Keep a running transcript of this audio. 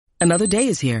Another day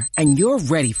is here, and you're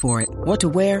ready for it. What to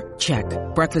wear? Check.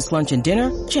 Breakfast, lunch, and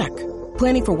dinner? Check.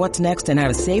 Planning for what's next and how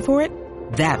to save for it?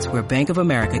 That's where Bank of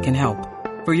America can help.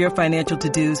 For your financial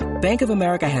to-dos, Bank of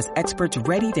America has experts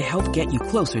ready to help get you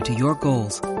closer to your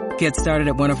goals. Get started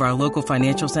at one of our local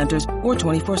financial centers or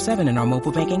 24/7 in our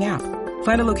mobile banking app.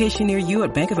 Find a location near you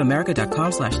at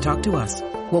bankofamerica.com/talktous.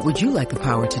 What would you like the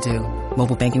power to do?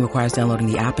 Mobile banking requires downloading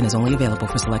the app and is only available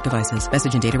for select devices.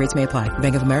 Message and data rates may apply.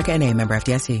 Bank of America N.A., member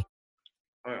FDIC.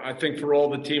 I think for all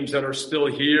the teams that are still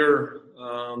here,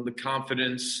 the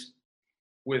confidence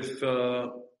with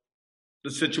the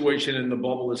situation in the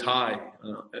bubble is high.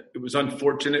 It was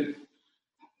unfortunate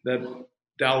that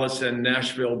Dallas and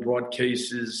Nashville brought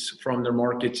cases from their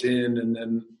markets in, and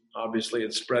then obviously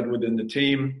it spread within the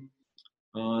team.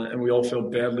 And we all feel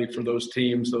badly for those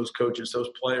teams, those coaches, those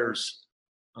players.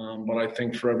 But I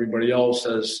think for everybody else,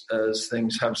 as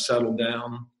things have settled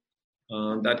down,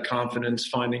 that confidence,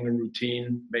 finding a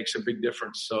routine makes a big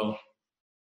difference. So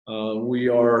we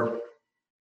are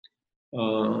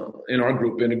in our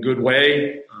group in a good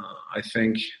way. I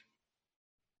think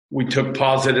we took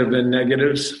positive and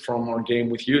negatives from our game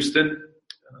with Houston.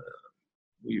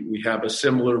 We have a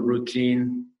similar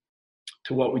routine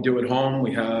to what we do at home.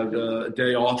 We had a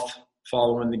day off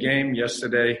following the game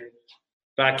yesterday,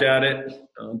 back at it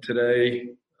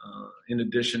today, in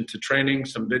addition to training,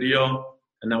 some video,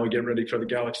 and now we get ready for the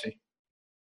Galaxy.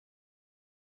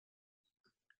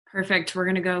 Perfect. We're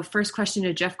going to go first question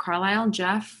to Jeff Carlisle.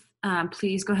 Jeff,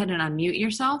 please go ahead and unmute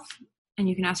yourself, and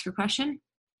you can ask your question.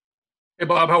 Hey,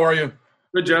 Bob. How are you?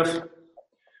 Good, Jeff.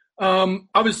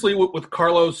 Obviously, with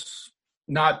Carlos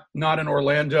not in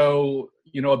Orlando,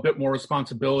 a bit more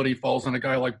responsibility falls on a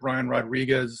guy like Brian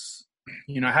Rodriguez.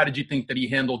 How did you think that he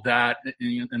handled that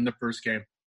in the first game?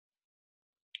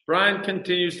 Brian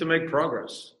continues to make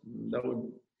progress.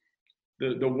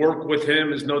 The work with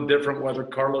him is no different whether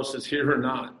Carlos is here or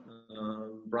not.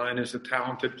 Brian is a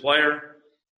talented player.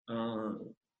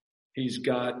 He's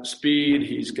got speed.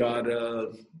 He's got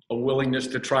a willingness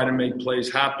to try to make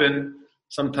plays happen.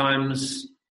 Sometimes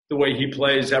the way he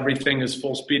plays, everything is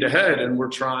full speed ahead, and we're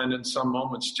trying in some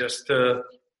moments just to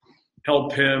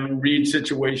help him read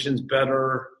situations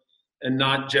better and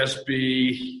not just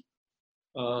be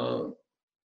so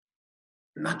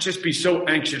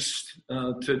anxious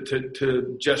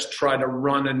to just try to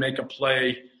run and make a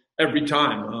play every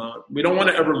time. We don't want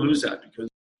to ever lose that because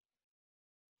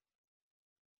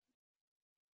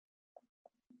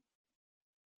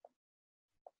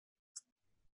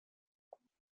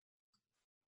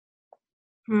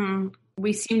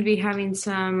we seem to be having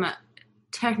some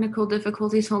technical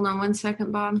difficulties. Hold on one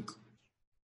second, Bob.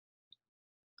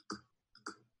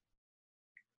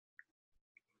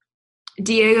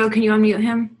 Diego, can you unmute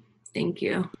him? Thank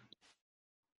you.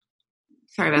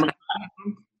 Sorry about that.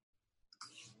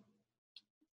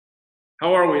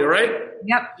 How are we? All right?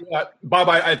 Yep. Bob,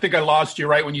 I think I lost you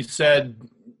right when you said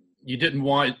you didn't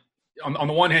want – on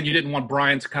the one hand, you didn't want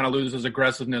Brian to kind of lose his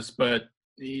aggressiveness, but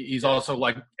he's also,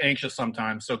 anxious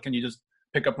sometimes. So can you just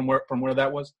pick up from where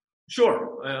that was?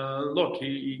 Sure. Look,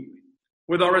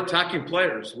 with our attacking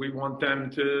players, we want them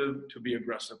to be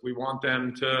aggressive. We want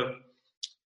them to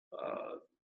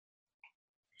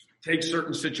take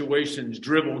certain situations,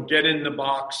 dribble, get in the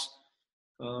box.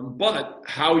 But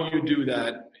how you do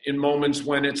that in moments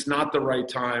when it's not the right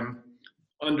time,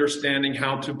 understanding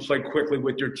how to play quickly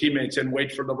with your teammates and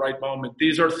wait for the right moment.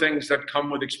 These are things that come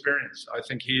with experience. I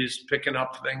think he's picking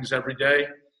up things every day.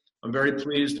 I'm very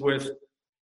pleased with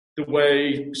the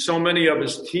way so many of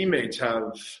his teammates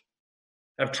have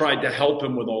tried to help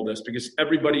him with all this because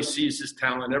everybody sees his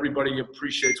talent. Everybody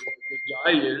appreciates what a good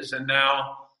guy is. And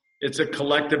now it's a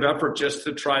collective effort just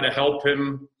to try to help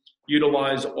him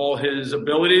utilize all his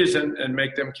abilities and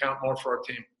make them count more for our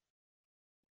team.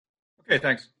 Okay,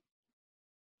 thanks.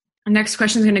 Our next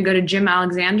question is going to go to Jim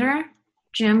Alexander.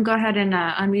 Jim, go ahead and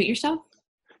unmute yourself.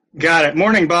 Got it.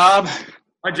 Morning, Bob.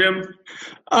 Hi, Jim.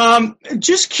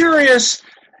 Just curious,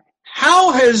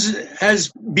 how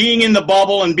has being in the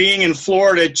bubble and being in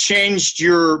Florida changed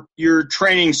your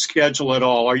training schedule at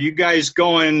all? Are you guys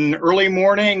going early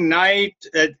morning, night?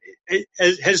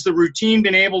 Has the routine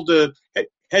been able to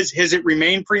has it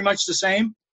remained pretty much the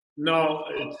same? No,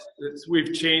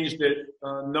 we've changed it.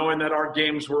 Knowing that our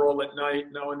games were all at night,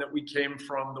 knowing that we came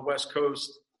from the West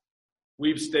Coast,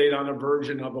 we've stayed on a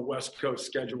version of a West Coast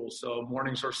schedule. So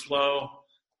mornings are slow.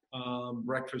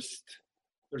 Breakfast,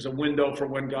 there's a window for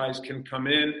when guys can come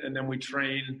in, and then we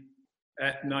train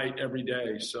at night every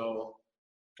day. So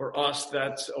for us,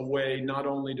 that's a way not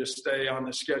only to stay on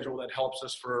the schedule that helps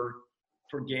us for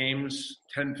games,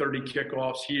 10:30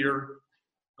 kickoffs here,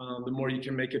 The more you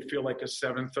can make it feel like a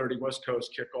 7:30 West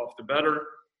Coast kickoff, the better.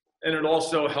 And it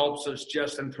also helps us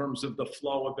just in terms of the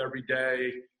flow of every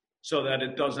day so that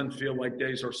it doesn't feel like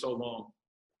days are so long.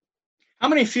 How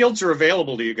many fields are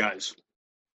available to you guys?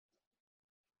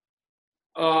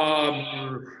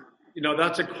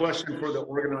 That's a question for the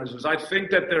organizers. I think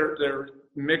that they're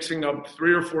mixing up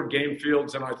 3 or 4 game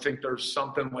fields, and I think there's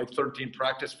something like 13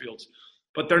 practice fields.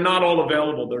 But they're not all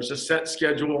available. There's a set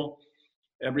schedule.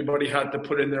 Everybody had to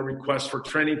put in their requests for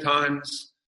training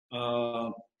times.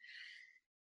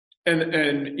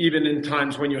 And even in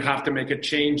times when you have to make a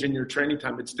change in your training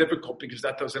time, it's difficult because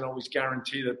that doesn't always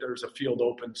guarantee that there's a field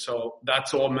open. So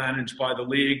that's all managed by the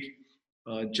league.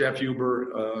 Jeff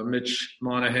Huber, Mitch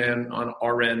Monahan on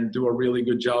our end do a really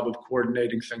good job of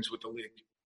coordinating things with the league.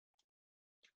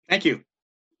 Thank you.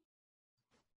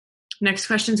 Next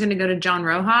question is going to go to John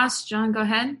Rojas. John, go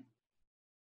ahead.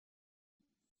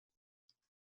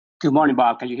 Good morning,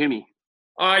 Bob. Can you hear me?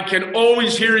 I can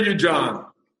always hear you, John.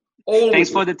 Always. Thanks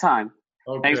for the time.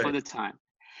 Okay. Thanks for the time.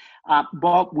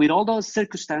 Bob, with all those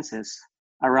circumstances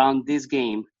around this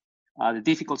game, the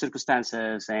difficult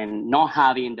circumstances and not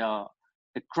having the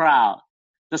crowd,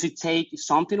 does it take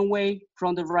something away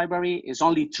from the rivalry? It's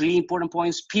only 3 important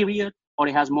points, period, or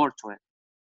it has more to it?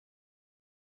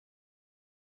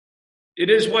 It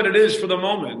is what it is for the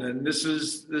moment, and this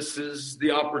is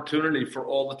the opportunity for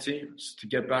all the teams to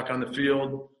get back on the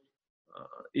field.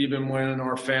 Even when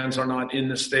our fans are not in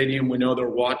the stadium, we know they're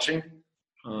watching.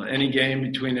 Any game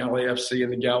between LAFC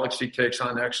and the Galaxy takes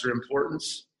on extra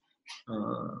importance.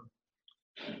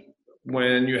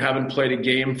 When you haven't played a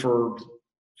game for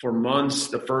months,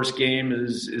 the first game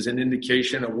is an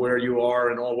indication of where you are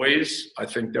in all ways. I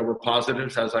think there were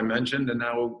positives, as I mentioned, and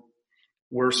now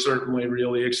we're certainly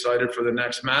really excited for the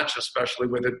next match, especially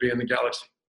with it being the Galaxy.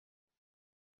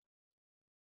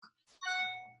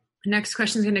 Next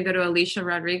question is going to go to Alicia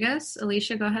Rodriguez.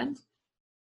 Alicia, go ahead.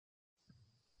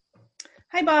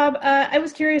 Hi, Bob. I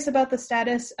was curious about the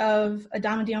status of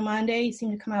Adama Diomande. He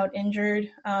seemed to come out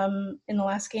injured in the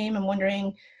last game. I'm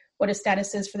wondering what his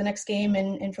status is for the next game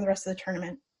and for the rest of the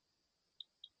tournament.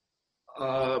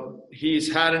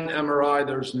 He's had an MRI.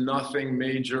 There's nothing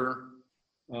major.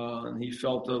 He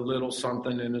felt a little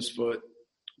something in his foot,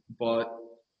 but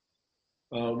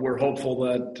we're hopeful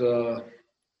that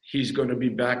he's going to be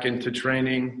back into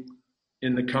training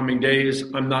in the coming days.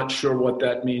 I'm not sure what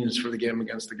that means for the game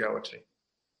against the Galaxy.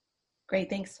 Great,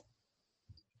 thanks.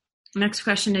 Next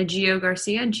question to Gio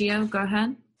Garcia. Gio, go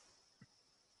ahead.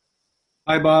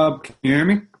 Hi, Bob. Can you hear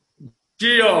me?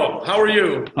 Gio, how are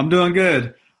you? I'm doing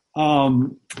good.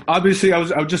 Obviously,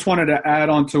 I just wanted to add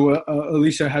on to what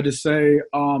Alicia had to say.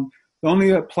 The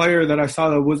only player that I saw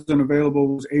that wasn't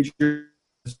available was Adrian.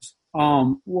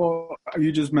 Well,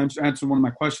 you just answered one of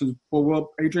my questions. Well,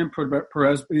 will Adrian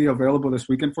Perez be available this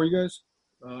weekend for you guys?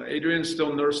 Adrian's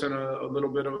still nursing a little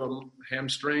bit of a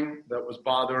hamstring that was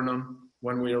bothering him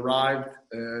when we arrived,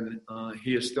 and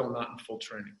he is still not in full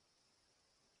training.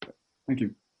 Thank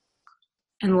you.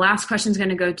 And the last question is going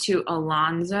to go to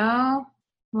Alonzo.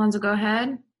 Alonzo, go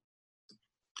ahead.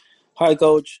 Hi,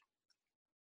 Coach.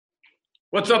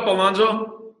 What's up,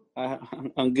 Alonzo?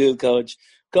 I'm good, Coach.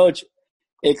 Coach,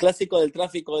 El Clásico del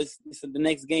Tráfico is the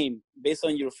next game. Based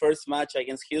on your first match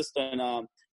against Houston,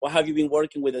 what have you been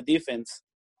working with the defense?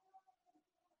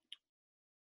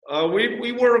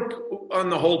 We work on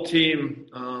the whole team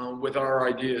with our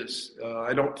ideas.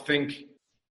 I don't think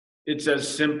it's as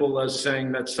simple as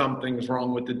saying that something's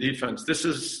wrong with the defense. This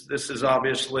is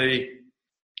obviously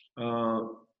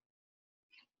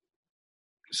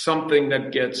something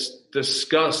that gets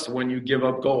discussed when you give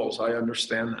up goals. I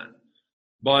understand that.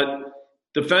 But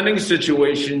defending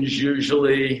situations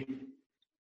usually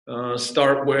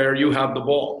start where you have the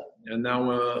ball. And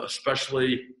now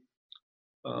especially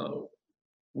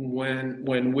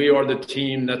when we are the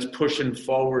team that's pushing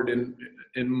forward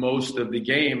in most of the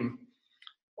game,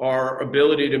 our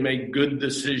ability to make good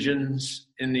decisions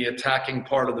in the attacking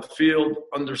part of the field,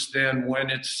 understand when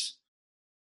it's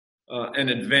an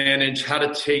advantage, how to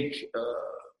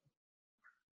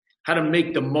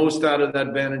make the most out of that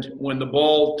advantage. When the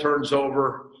ball turns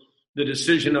over, the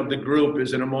decision of the group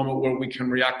is in a moment where we can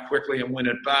react quickly and win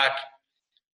it back.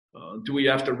 Do we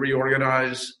have to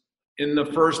reorganize? In the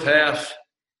first half,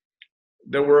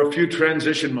 there were a few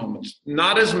transition moments.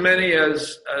 Not as many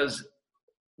as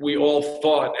we all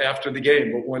thought after the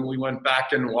game, but when we went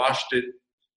back and watched it,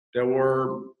 there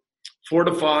were 4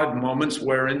 to 5 moments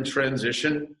where in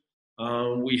transition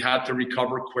we had to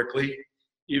recover quickly.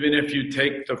 Even if you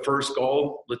take the first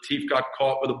goal, Latif got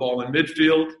caught with the ball in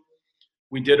midfield.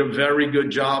 we did a very good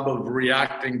job of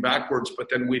reacting backwards, but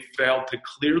then we failed to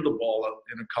clear the ball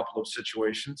in a couple of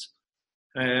situations.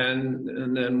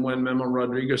 And then when Memo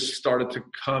Rodriguez started to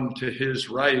come to his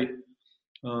right,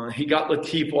 he got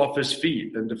Latif off his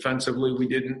feet, and defensively we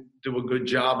didn't do a good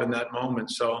job in that moment.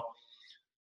 So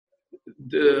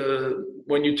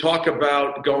when you talk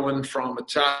about going from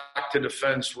attack to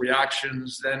defense,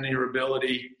 reactions, then your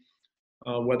ability,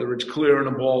 whether it's clearing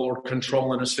a ball or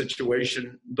controlling a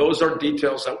situation, those are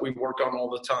details that we work on all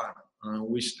the time.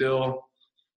 We still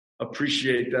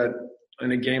appreciate that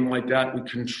in a game like that, we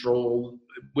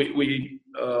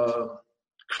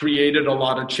created a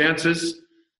lot of chances.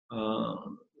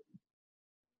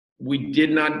 We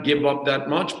did not give up that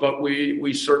much, but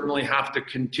we certainly have to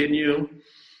continue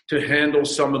to handle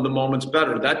some of the moments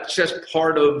better. That's just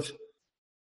part of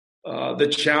the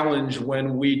challenge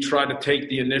when we try to take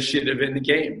the initiative in the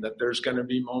game, that there's going to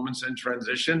be moments in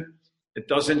transition. It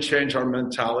doesn't change our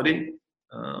mentality,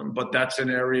 but that's an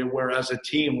area where as a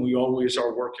team, we always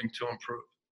are working to improve.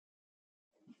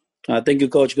 Thank you,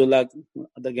 Coach. Good luck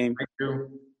at the game. Thank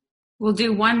you. We'll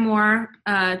do one more.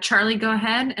 Charlie, go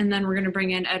ahead, and then we're going to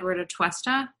bring in Edward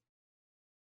Atuesta.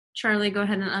 Charlie, go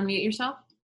ahead and unmute yourself.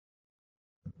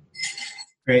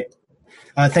 Great.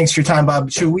 Thanks for your time, Bob.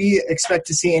 Should we expect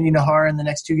to see Andy Najar in the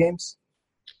next 2 games?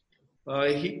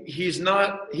 He's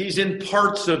not. He's in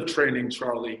parts of training,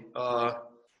 Charlie.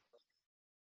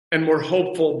 And we're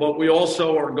hopeful, but we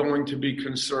also are going to be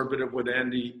conservative with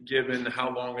Andy given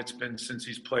how long it's been since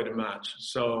he's played a match.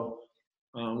 So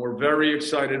we're very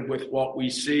excited with what we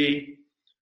see.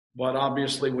 But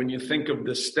obviously, when you think of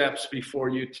the steps before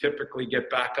you typically get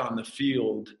back on the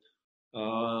field,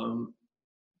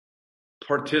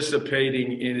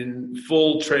 participating in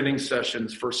full training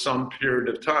sessions for some period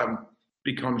of time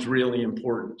becomes really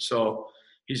important. So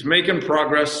he's making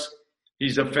progress.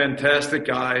 He's a fantastic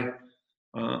guy.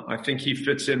 I think he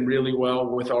fits in really well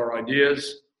with our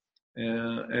ideas.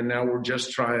 And now we're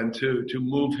just trying to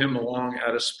move him along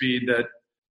at a speed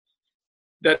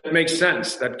that makes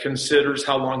sense, that considers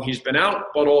how long he's been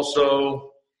out, but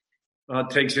also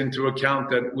takes into account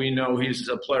that we know he's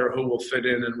a player who will fit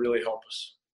in and really help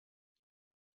us.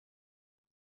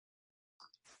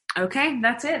 Okay,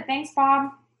 that's it. Thanks,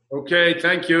 Bob. Okay,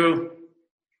 thank you.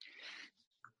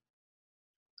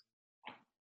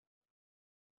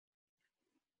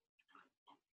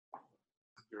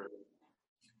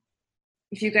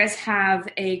 If you guys have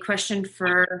a question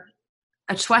for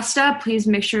Atuesta, please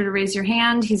make sure to raise your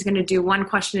hand. He's going to do one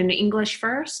question in English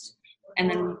first, and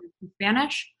then in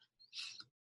Spanish.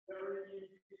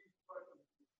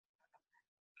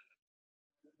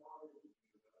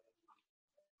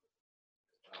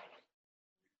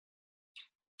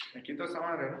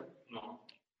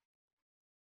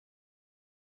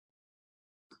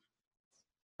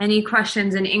 Any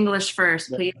questions in English first,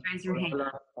 please raise your hand.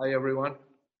 Hi, everyone.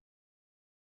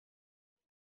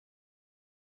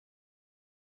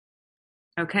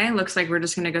 Okay, looks like we're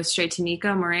just going to go straight to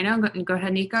Nico Moreno. Go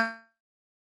ahead, Nico.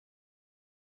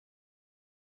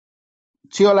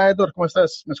 Sí, hola, Edward, ¿cómo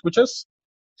estás? ¿Me escuchas?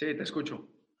 Sí, te escucho.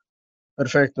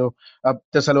 Perfecto.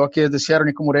 Te saludo aquí desde Seattle,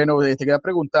 Nico Moreno. Te quería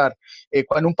preguntar,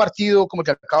 cuando un partido como el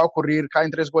que acaba de ocurrir caen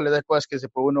 3 goles, de cosas que se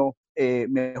puede uno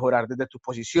mejorar desde tu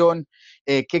posición,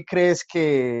 ¿qué crees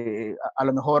que a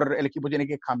lo mejor el equipo tiene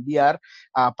que cambiar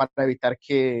para evitar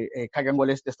que caigan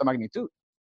goles de esta magnitud?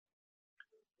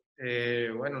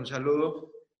 Bueno, un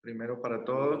saludo primero para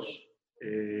todos.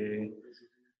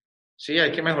 Sí,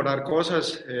 hay que mejorar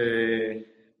cosas.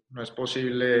 No es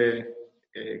posible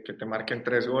que te marquen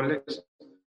 3 goles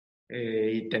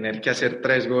y tener que hacer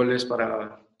 3 goles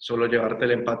para solo llevarte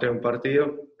el empate de un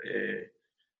partido.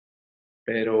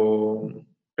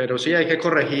 Pero sí, hay que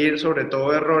corregir sobre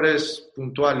todo errores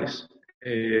puntuales.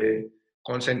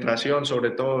 Concentración,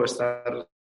 sobre todo, estar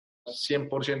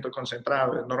 100%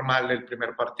 concentrado. Es normal el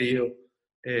primer partido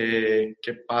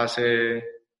que pase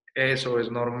eso, es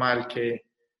normal que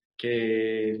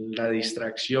la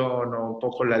distracción o un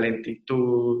poco la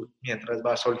lentitud mientras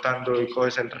vas soltando y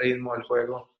coges el ritmo del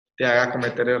juego te haga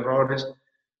cometer errores,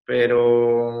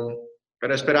 pero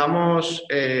esperamos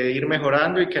ir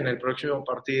mejorando y que en el próximo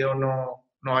partido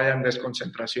no hayan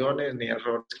desconcentraciones ni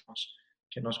errores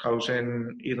que nos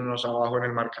causen irnos abajo en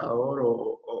el marcador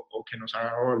o que nos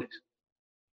hagan goles.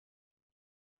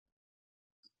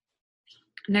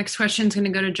 Next question is going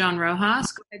to go to John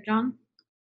Rojas. Go ahead, John.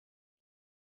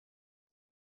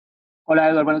 Hola,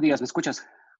 Eduardo, buenos días. ¿Me escuchas?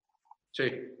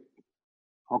 Sí.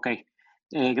 Ok.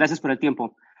 Gracias por el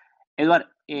tiempo. Eduardo,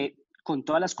 con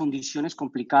todas las condiciones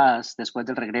complicadas después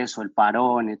del regreso, el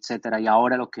parón, etcétera, y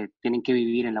ahora lo que tienen que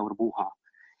vivir en la burbuja,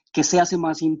 ¿qué se hace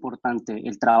más importante,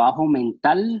 el trabajo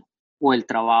mental o el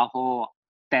trabajo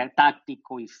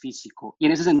táctico y físico? Y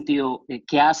en ese sentido,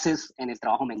 ¿qué haces en el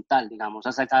trabajo mental, digamos?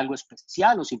 ¿Haces algo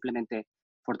especial o simplemente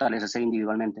fortalecerse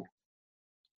individualmente?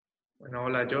 Bueno,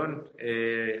 hola John.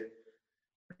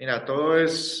 Mira, todo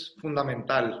es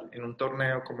fundamental en un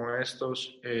torneo como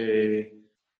estos.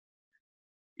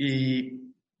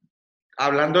 Y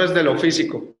hablando desde lo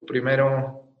físico,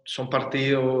 primero son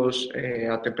partidos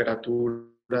a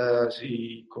temperaturas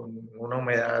y con una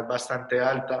humedad bastante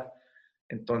alta.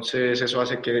 Entonces eso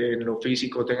hace que en lo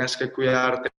físico tengas que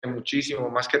cuidarte muchísimo,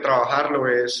 más que trabajarlo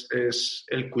es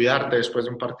el cuidarte después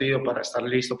de un partido para estar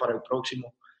listo para el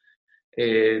próximo.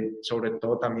 Sobre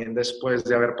todo también después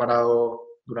de haber parado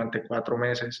durante 4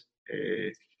 meses.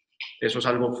 Eso es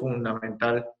algo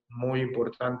fundamental, muy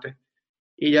importante.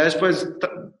 Y ya después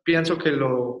pienso que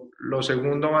lo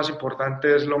segundo más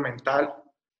importante es lo mental,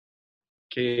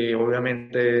 que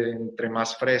obviamente entre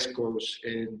más frescos,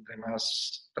 entre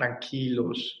más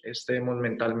tranquilos estemos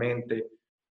mentalmente,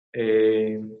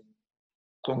 eh,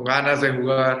 con ganas de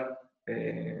jugar,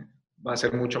 va a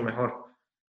ser mucho mejor,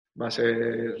 va a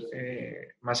ser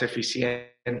más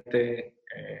eficiente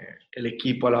el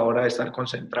equipo a la hora de estar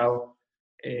concentrado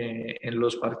en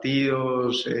los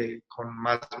partidos, con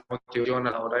más motivación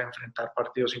a la hora de enfrentar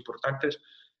partidos importantes.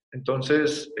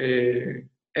 Entonces,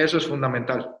 eso es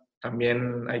fundamental.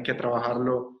 También hay que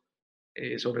trabajarlo,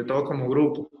 sobre todo como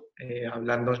grupo,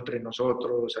 hablando entre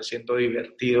nosotros, haciendo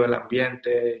divertido el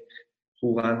ambiente,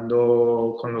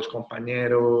 jugando con los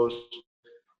compañeros.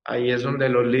 Ahí es donde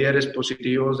los líderes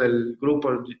positivos del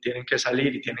grupo tienen que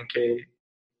salir y tienen que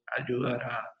ayudar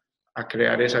a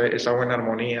crear esa buena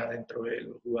armonía dentro de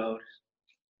los jugadores.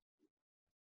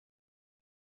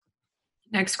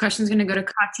 Next question is going to go to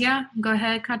Katya. Go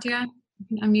ahead, Katya. You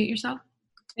can unmute yourself.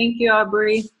 Thank you,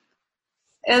 Aubrey.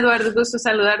 Edward, gusto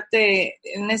saludarte.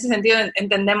 En ese sentido,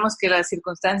 entendemos que las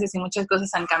circunstancias y muchas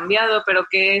cosas han cambiado, pero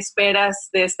 ¿qué esperas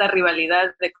de esta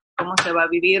rivalidad, de cómo se va a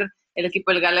vivir? El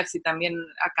equipo del Galaxy también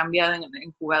ha cambiado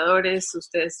en jugadores,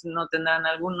 ustedes no tendrán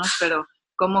algunos, pero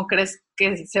 ¿cómo crees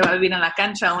que se va a vivir en la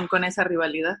cancha aún con esa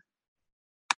rivalidad?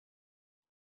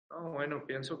 No, bueno,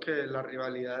 pienso que la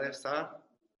rivalidad está,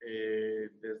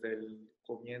 desde el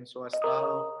comienzo ha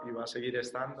estado y va a seguir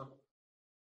estando.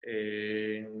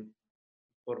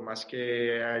 Por más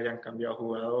que hayan cambiado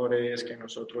jugadores, que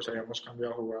nosotros hayamos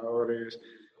cambiado jugadores,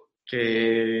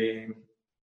 que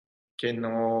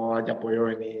no haya podido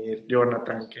venir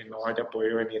Jonathan, que no haya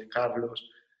podido venir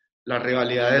Carlos, la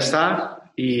rivalidad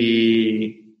está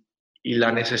y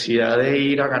la necesidad de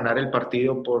ir a ganar el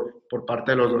partido por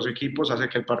parte de los dos equipos hace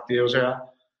que el partido sea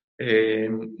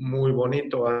muy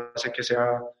bonito, hace que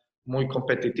sea muy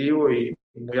competitivo y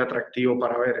muy atractivo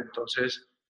para ver. Entonces,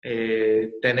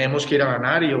 tenemos que ir a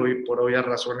ganar y hoy, por obvias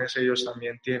razones, ellos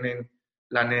también tienen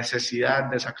la necesidad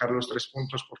de sacar los 3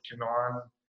 puntos porque no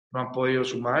han podido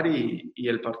sumar y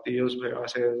el partido va a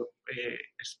ser,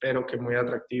 espero que muy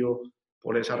atractivo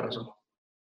por esa razón.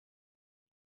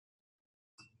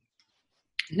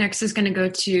 Next is going to go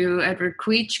to Edward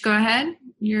Queech. Go ahead.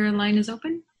 Your line is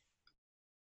open.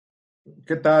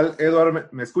 ¿Qué tal,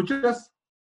 Edward? ¿Me escuchas?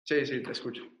 Sí, te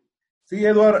escucho. Sí,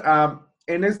 Edward,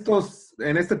 en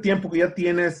este tiempo que ya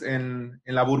tienes en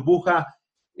la burbuja,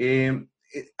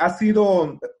 ¿ha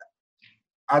sido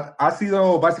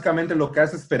básicamente lo que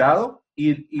has esperado?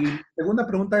 Y segunda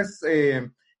pregunta es,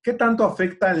 ¿qué tanto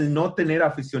afecta el no tener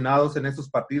aficionados en estos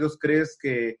partidos? ¿Crees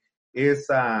que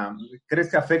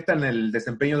afecta en el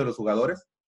desempeño de los jugadores?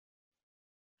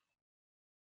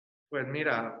 Pues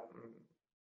mira,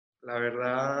 la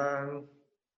verdad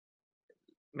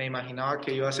me imaginaba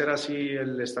que iba a ser así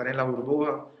el estar en la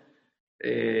burbuja,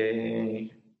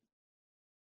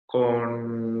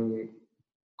 con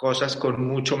cosas con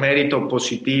mucho mérito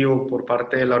positivo por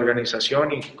parte de la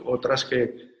organización y otras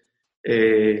que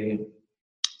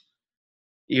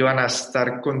iban a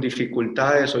estar con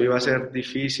dificultades o iba a ser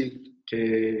difícil,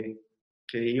 que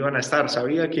iban a estar.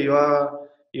 Sabía que iba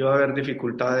a haber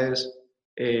dificultades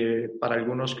para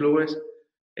algunos clubes,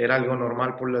 era algo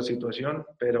normal por la situación,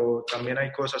 pero también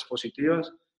hay cosas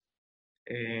positivas.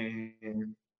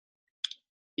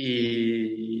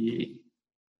 Y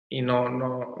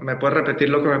no, ¿me puedes repetir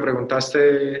lo que me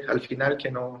preguntaste al final?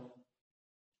 Que no.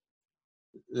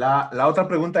 La otra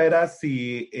pregunta era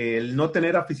si el no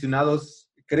tener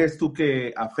aficionados, ¿crees tú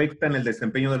que afecta en el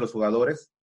desempeño de los jugadores?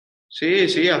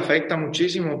 Sí, afecta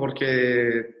muchísimo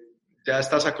porque ya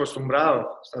estás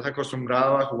acostumbrado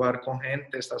a jugar con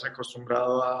gente, estás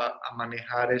acostumbrado a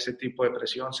manejar ese tipo de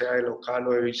presión, sea de local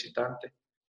o de visitante.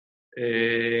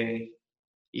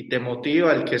 te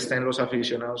motiva el que estén los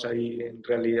aficionados ahí. En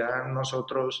realidad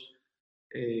nosotros,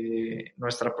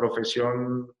 nuestra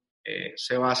profesión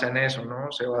se basa en eso,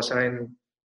 ¿no? Se basa en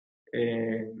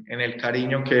el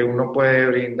cariño que uno puede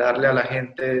brindarle a la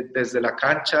gente desde la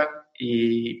cancha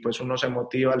y pues uno se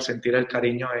motiva al sentir el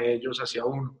cariño de ellos hacia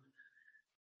uno.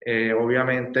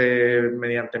 Obviamente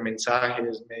mediante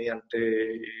mensajes,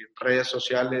 mediante redes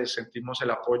sociales sentimos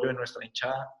el apoyo de nuestra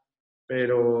hinchada,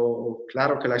 pero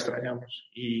claro que la extrañamos.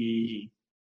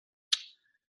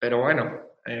 Pero bueno,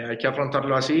 hay que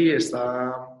afrontarlo así,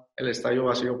 está el estadio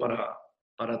vacío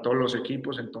para todos los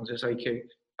equipos, entonces hay que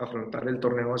afrontar el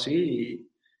torneo así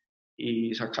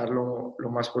y sacar lo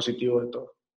más positivo de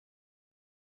todo.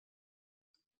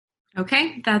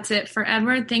 Okay, that's it for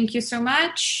Edward. Thank you so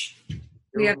much.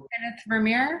 We have Kenneth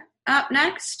Vermeer up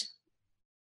next.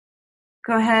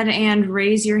 Go ahead and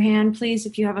raise your hand, please,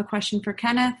 if you have a question for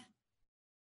Kenneth.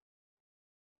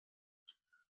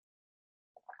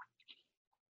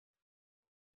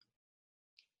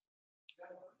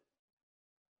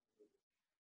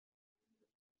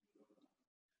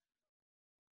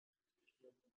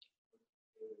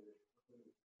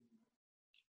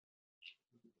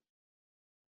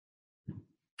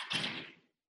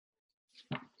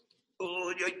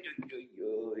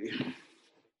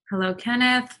 Hello,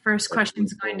 Kenneth. First question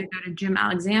is going to go to Jim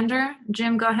Alexander.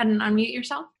 Jim, go ahead and unmute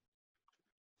yourself.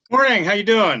 Morning. How you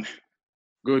doing?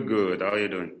 Good. How are you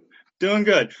doing? Doing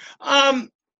good.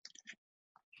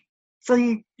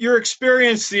 From your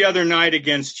experience the other night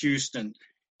against Houston,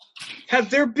 have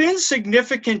there been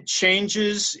significant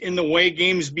changes in the way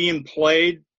games being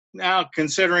played now,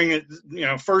 considering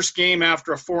it, first game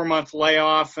after a 4-month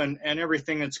layoff and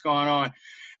everything that's gone on?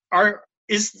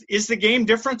 Is the game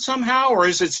different somehow, or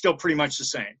is it still pretty much the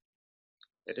same?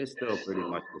 It is still pretty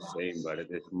much the same, but it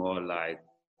is more like,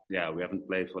 we haven't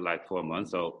played for like 4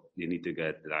 months, so you need to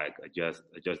get like adjust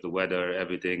the weather,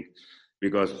 everything.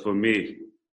 Because for me,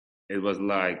 it was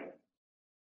like,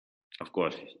 of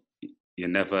course, you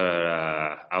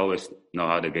never always know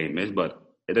how the game is, but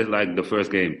it is like the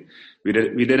first game. We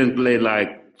didn't play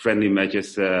like friendly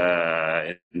matches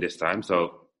in this time,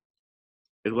 so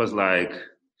it was like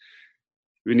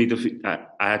we need to.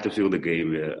 I had to feel the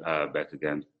game back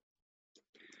again.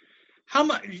 How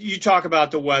much you talk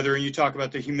about the weather and you talk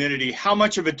about the humidity? How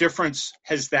much of a difference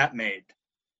has that made?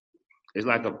 It's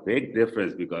like a big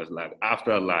difference because like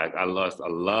after like I lost a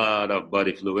lot of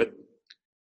body fluid.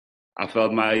 I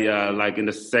felt my like in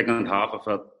the second half, I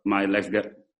felt my legs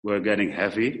were getting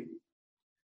heavy.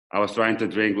 I was trying to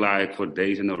drink like for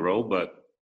days in a row, but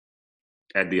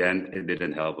at the end, it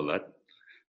didn't help a lot.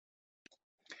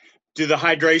 Do the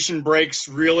hydration breaks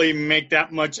really make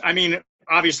that much? I mean,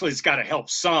 obviously it's got to help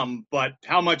some, but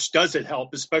how much does it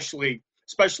help, especially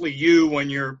you when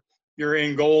you're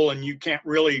in goal and you can't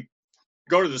really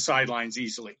go to the sidelines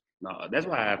easily? No, that's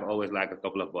why I have always like a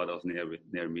couple of bottles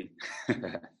near me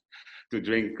to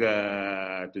drink,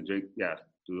 to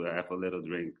have a little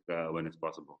drink when it's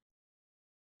possible.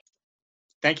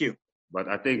 Thank you. But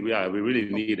I think we really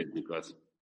need it because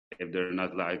if they're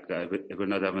not like if we're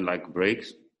not having like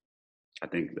breaks, I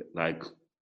think like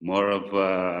more of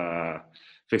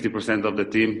 50% of the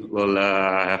team will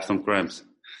have some cramps.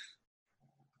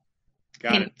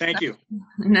 Got it. Thank you.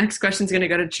 Next question is going to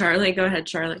go to Charlie. Go ahead,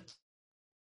 Charlie.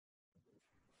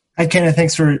 Hi, Kenneth.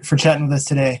 Thanks for chatting with us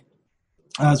today.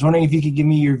 I was wondering if you could give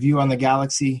me your view on the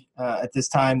Galaxy at this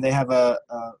time. They have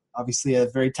obviously a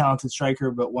very talented striker,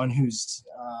 but one who's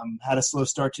had a slow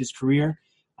start to his career.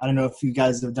 I don't know if you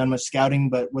guys have done much scouting,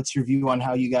 but what's your view on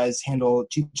how you guys handle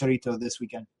Chicharito this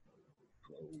weekend?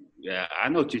 Yeah, I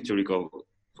know Chicharito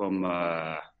from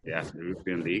the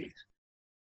European League.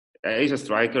 He's a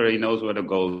striker. He knows where the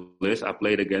goal is. I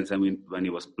played against him when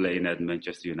he was playing at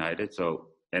Manchester United,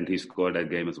 and he scored that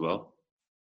game as well.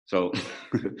 So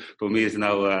for me, it's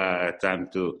now time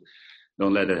to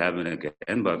don't let it happen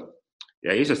again. But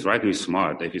yeah, he's a striker. He's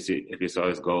smart. If you saw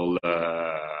his goal,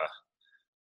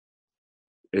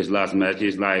 his last match,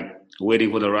 he's like waiting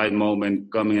for the right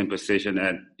moment, coming in position,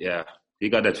 and yeah, he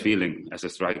got that feeling as a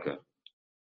striker.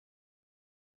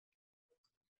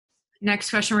 Next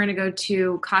question, we're going to go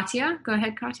to Katya. Go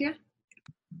ahead, Katya.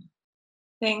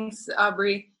 Thanks,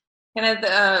 Aubrey. Kenneth,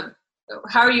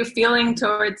 how are you feeling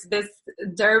towards this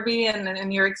derby and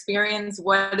in your experience?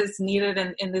 What is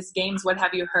needed in these games? What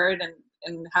have you heard,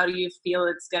 and how do you feel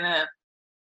it's gonna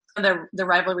the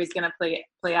rivalry is gonna play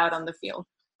out on the field?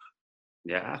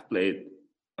 Yeah, I've played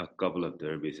a couple of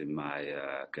derbies in my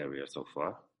career so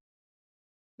far.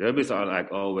 Derbies are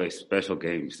like always special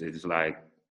games. It's like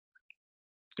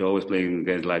you're always playing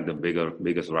against like the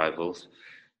biggest rivals.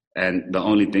 And the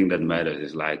only thing that matters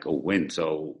is like a win.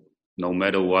 So no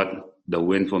matter what, the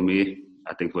win for me,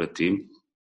 I think for the team,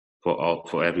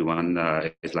 for everyone,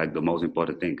 is like the most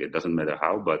important thing. It doesn't matter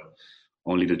how, but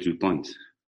only the 3 points.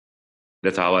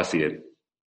 That's how I see it.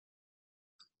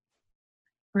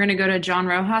 We're going to go to John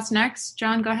Rojas next.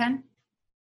 John, go ahead.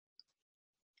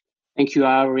 Thank you,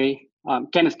 Ari.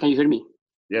 Kenneth, can you hear me?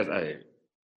 Yes, I hear.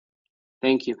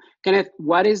 Thank you. Kenneth,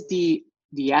 what is the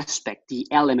aspect, the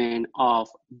element of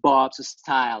Bob's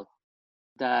style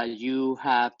that you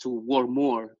have to work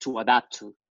more to adapt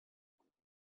to?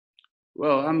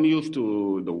 Well, I'm used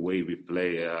to the way we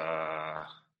play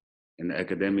in the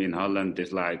academy in Holland.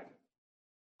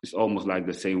 It's almost like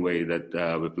the same way that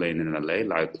we're playing in LA,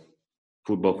 like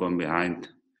football from behind.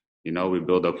 You know, we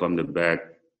build up from the back.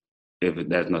 If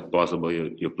that's not possible,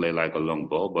 you play like a long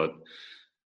ball. But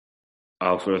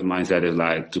our first mindset is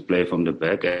like to play from the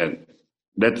back, and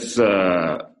that's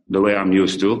the way I'm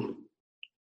used to.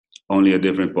 Only a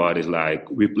different part is like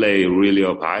we play really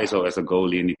up high, so as a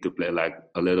goalie you need to play like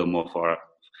a little more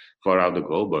far out the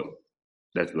goal, but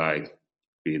that's like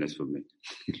peanuts for me.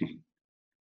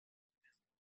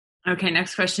 Okay,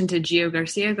 next question to Gio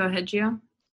Garcia. Go ahead, Gio.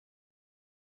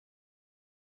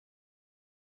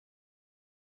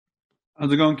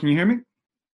 How's it going? Can you hear me?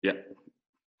 Yeah.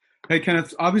 Hey,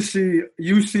 Kenneth, obviously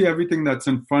you see everything that's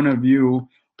in front of you.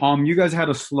 You guys had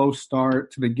a slow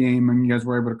start to the game and you guys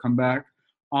were able to come back.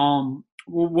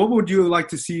 What would you like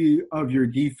to see of your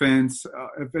defense?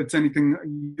 If it's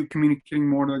anything, you communicating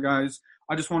more to the guys.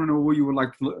 I just want to know what you would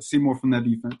like to see more from that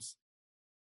defense.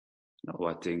 No,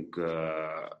 I think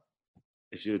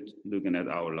if you're looking at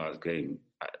our last game,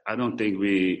 I don't think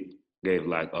we gave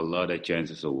like a lot of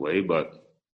chances away, but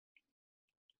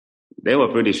they were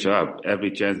pretty sharp. Every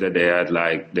chance that they had,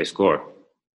 like, they scored.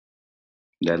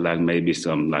 They had like maybe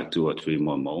some like 2 or 3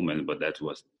 more moments, but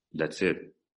that's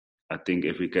it. I think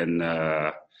if we can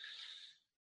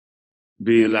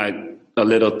be like a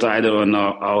little tighter on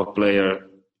our player,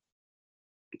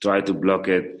 try to block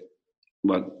it.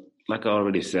 But like I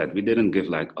already said, we didn't give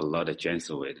like a lot of chance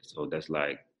away. So that's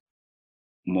like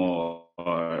more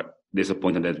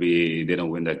disappointing that we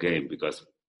didn't win that game, because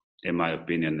in my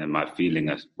opinion and my feeling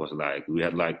was like we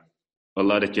had like a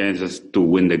lot of chances to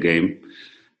win the game.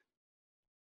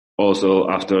 Also,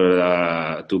 after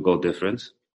 2-goal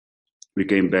difference, we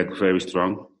came back very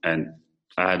strong, and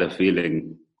I had a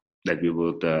feeling that we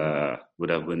would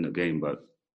have won the game, but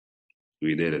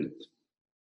we didn't.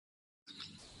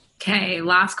 Okay,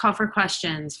 last call for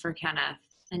questions for Kenneth.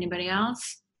 Anybody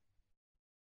else?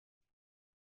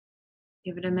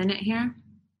 Give it a minute here.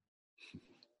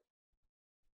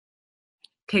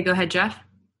 Okay, go ahead, Jeff.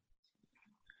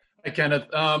 Hi, Kenneth.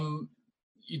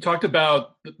 You talked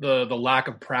about the lack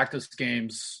of practice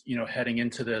games, heading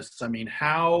into this. I mean,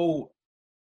 how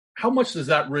much does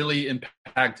that really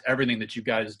impact everything that you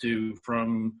guys do,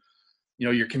 from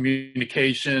your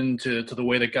communication to the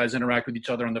way that guys interact with each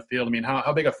other on the field? I mean,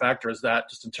 how big a factor is that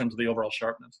just in terms of the overall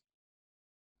sharpness?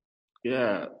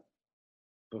 Yeah.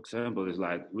 For example, it's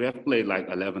like we have played like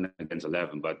 11 against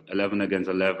 11, but 11 against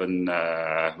 11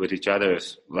 with each other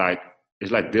is like,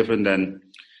 it's like different than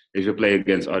if you play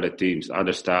against other teams,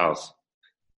 other styles.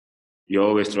 You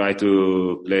always try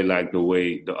to play like the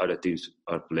way the other teams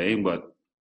are playing, but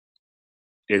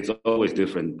it's always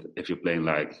different if you're playing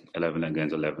like 11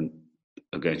 against 11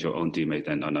 against your own teammate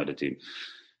and another team.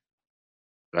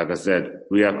 Like I said,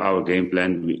 we have our game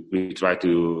plan. We try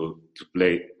to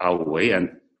play our way,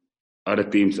 and other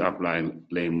teams are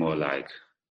playing more like,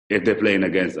 if they're playing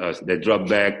against us, they drop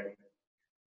back,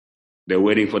 they're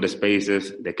waiting for the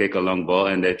spaces, they kick a long ball,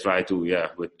 and they try to,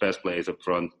 with pass players up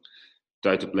front,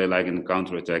 try to play like in a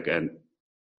counter-attack and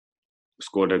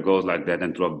score their goals like that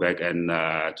and drop back and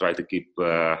try to keep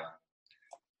the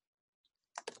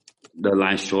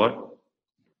line short,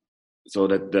 so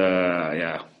that,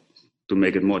 to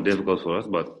make it more difficult for us.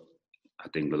 But I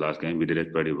think the last game we did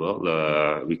it pretty well.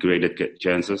 We created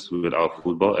chances with our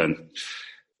football, and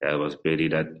it was pity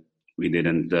that we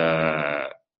didn't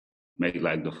make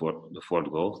like the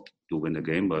fourth goal to win the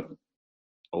game. But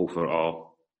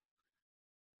overall,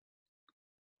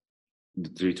 the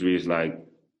 3-3 is like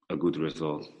a good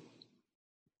result.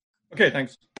 Okay,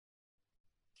 thanks.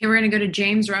 Okay, we're going to go to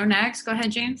James Rowe next. Go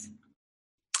ahead, James.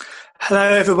 Hello,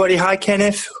 everybody. Hi,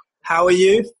 Kenneth. How are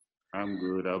you? I'm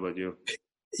good. How about you?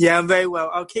 Yeah, I'm very well.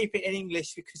 I'll keep it in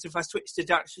English because if I switch to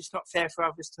Dutch, it's not fair for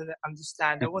others to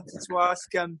understand. I wanted to ask,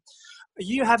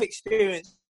 you have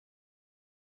experience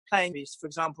playing these. For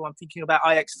example, I'm thinking about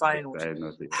Ajax finals.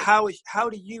 How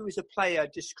do you as a player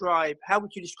how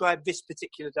would you describe this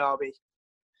particular derby?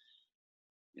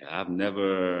 Yeah, I've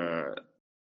never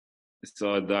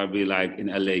saw a derby like in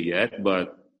LA yet,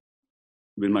 but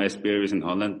with my experience in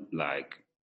Holland, like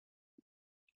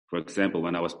for example,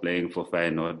 when I was playing for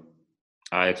Feyenoord,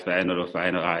 Ajax Feyenoord or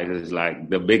Feyenoord Ajax is like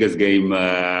the biggest game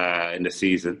in the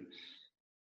season,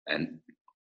 and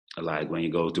like when you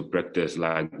go to practice,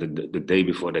 like the day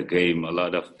before the game, a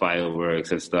lot of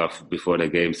fireworks and stuff before the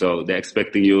game. So they're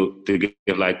expecting you to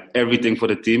give like everything for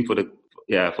the team, for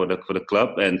the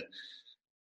club, and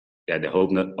they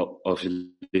hope not obviously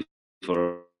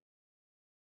for.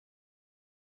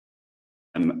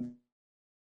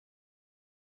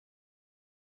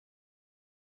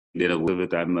 Did a little bit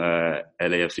time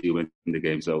LAFC win the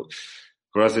game. So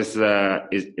for us,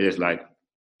 it's like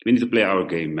we need to play our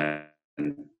game, man.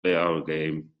 Play our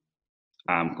game.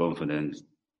 I'm confident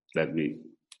that we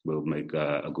will make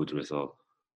a good result.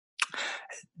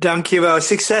 Dankjewel.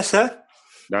 Succes, hè?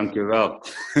 Dankjewel.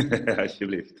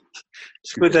 Alsjeblieft.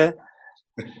 Is goed, hè?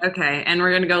 Okay, and we're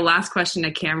going to go last question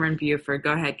to Cameron Buford.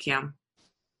 Go ahead, Cam.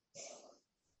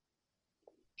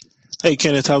 Hey,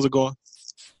 Kenneth, how's it going?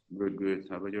 Good.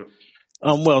 How about you?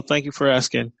 Well, thank you for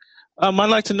asking. I'd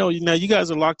like to know, now you guys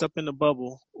are locked up in the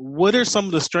bubble. What are some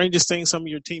of the strangest things some of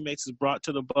your teammates has brought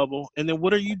to the bubble? And then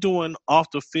what are you doing off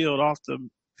the field, off the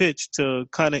pitch to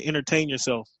kind of entertain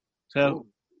yourself,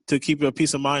 to keep your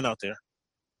peace of mind out there?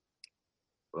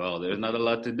 Well, there's not a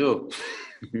lot to do,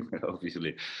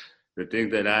 obviously. The thing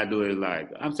that I do is like,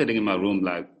 I'm sitting in my room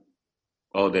like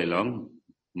all day long,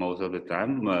 most of the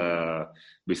time,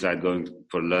 besides going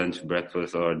for lunch,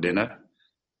 breakfast, or dinner.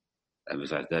 And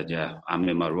besides that, I'm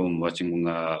in my room watching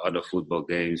other football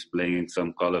games, playing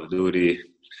some Call of Duty,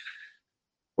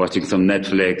 watching some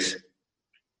Netflix.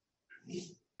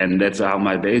 And that's how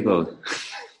my day goes.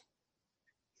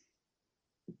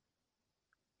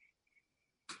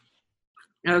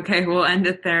 Okay, we'll end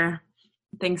it there.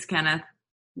 Thanks, Kenneth.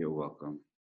 You're welcome.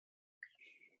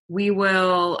 We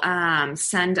will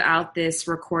send out this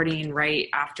recording right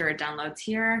after it downloads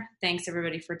here. Thanks,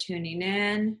 everybody, for tuning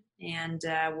in. And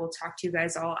we'll talk to you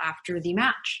guys all after the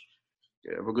match.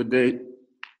 Have a good day.